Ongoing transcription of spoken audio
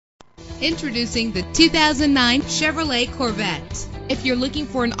Introducing the 2009 Chevrolet Corvette. If you're looking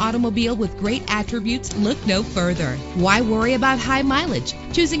for an automobile with great attributes, look no further. Why worry about high mileage?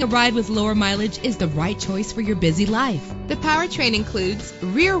 Choosing a ride with lower mileage is the right choice for your busy life. The powertrain includes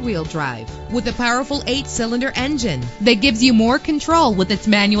rear-wheel drive with a powerful 8-cylinder engine that gives you more control with its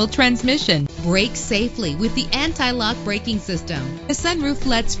manual transmission. Brake safely with the anti-lock braking system. The sunroof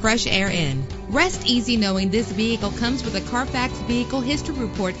lets fresh air in. Rest easy knowing this vehicle comes with a Carfax Vehicle History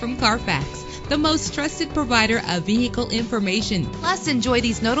Report from Carfax, the most trusted provider of vehicle information. Plus, enjoy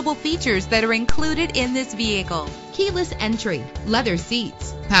these notable features that are included in this vehicle: keyless entry, leather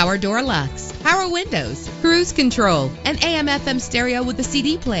seats, power door locks, power windows, cruise control, an AM/FM stereo with a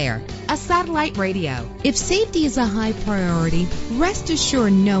CD player, a satellite radio. If safety is a high priority, rest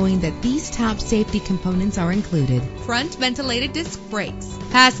assured knowing that these top safety components are included: front ventilated disc brakes,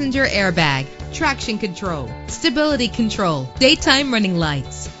 passenger airbag, traction control, stability control, daytime running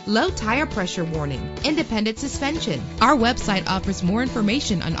lights, low tire pressure warning, independent suspension. Our website offers more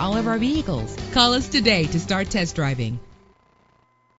information on all of our vehicles. Call us today to start test driving.